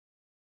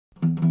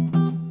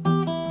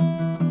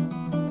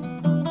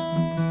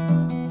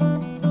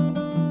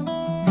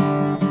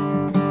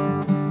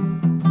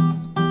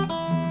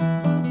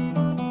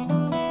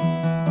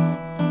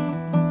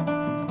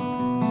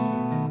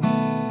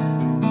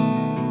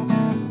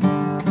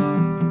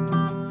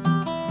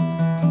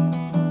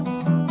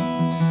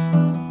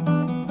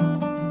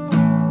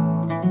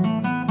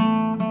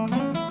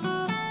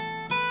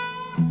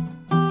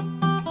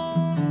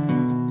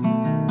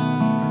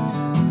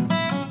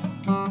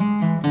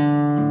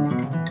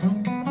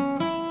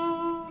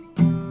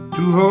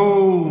Two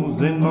holes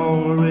in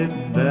Maurit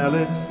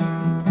Dallas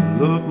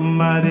look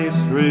mighty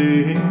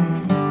strange.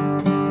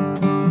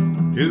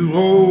 Two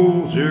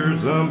holes, here's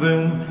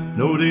something,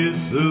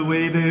 notice the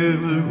way they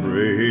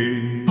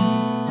arrange.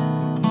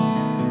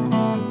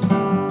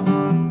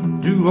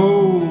 Two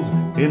holes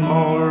in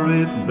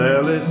Maurit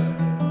Dallas,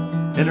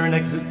 enter and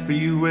exits for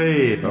you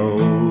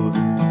UFOs.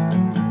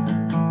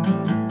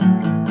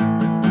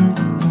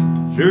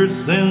 Sure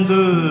sends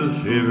a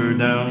shiver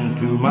down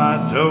to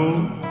my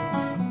toes.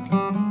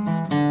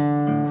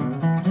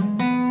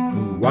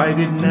 Why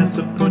did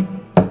NASA put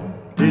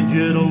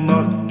digital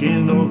muck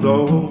in those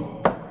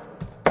holes?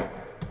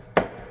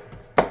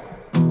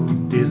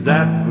 Is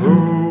that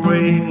the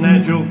way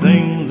natural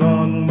things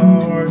on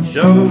Mars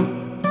show?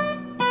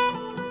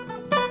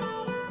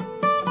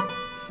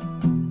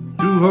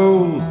 Two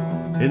holes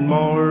in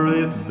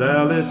Maurit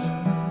Dallas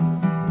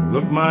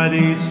look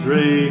mighty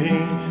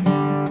strange.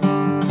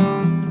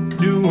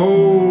 Two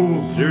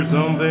holes, here's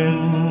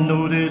something,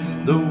 notice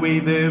the way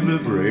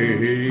they've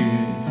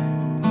arranged.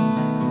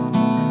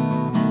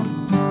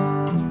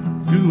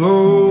 Two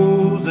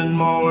holes in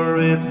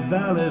Maurit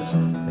Dallas,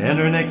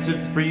 enter and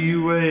exits for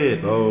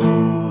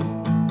UFOs.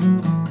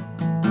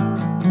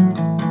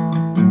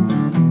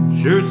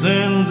 Sure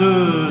sends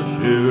a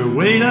shiver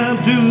way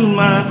down to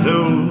my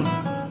toes.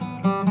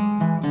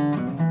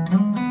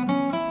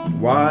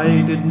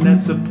 Why did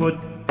NASA put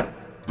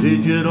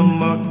digital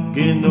muck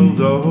in those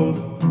holes?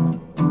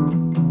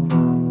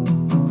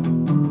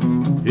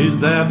 Is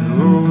that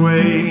the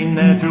way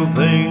natural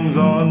things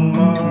on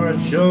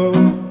Mars show?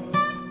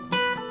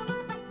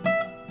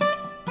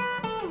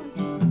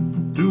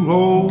 Two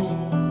holes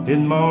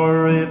in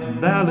Maurit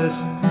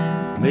Dallas,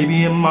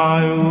 maybe a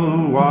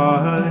mile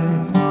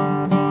wide.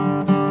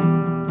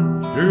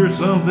 Sure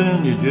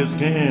something you just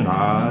can't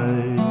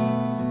hide.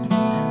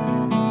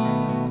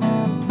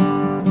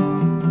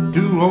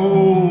 Two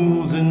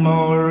holes in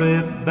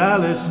Maurit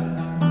Dallas,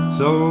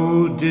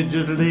 so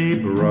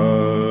digitally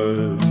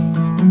brushed.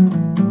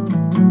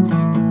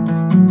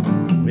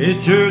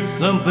 It's sure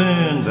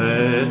something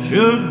that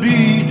should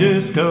be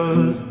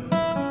discussed.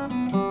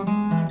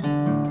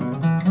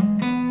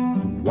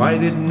 Why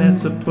did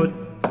NASA put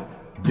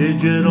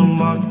digital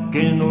muck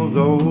in those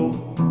holes?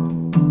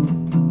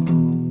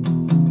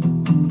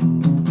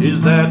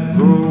 Is that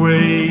the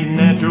way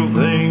natural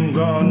things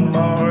on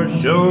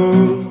Mars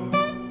shows?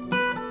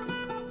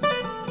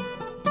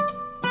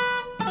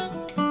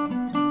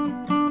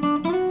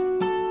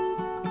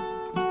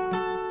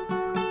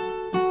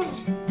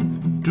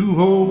 Two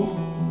holes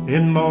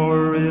in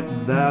Maurit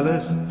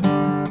Dallas.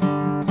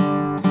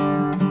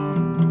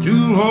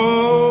 Two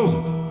holes.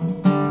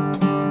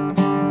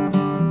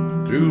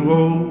 Two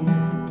holes.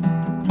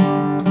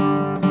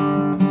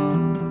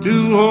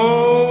 Two holes.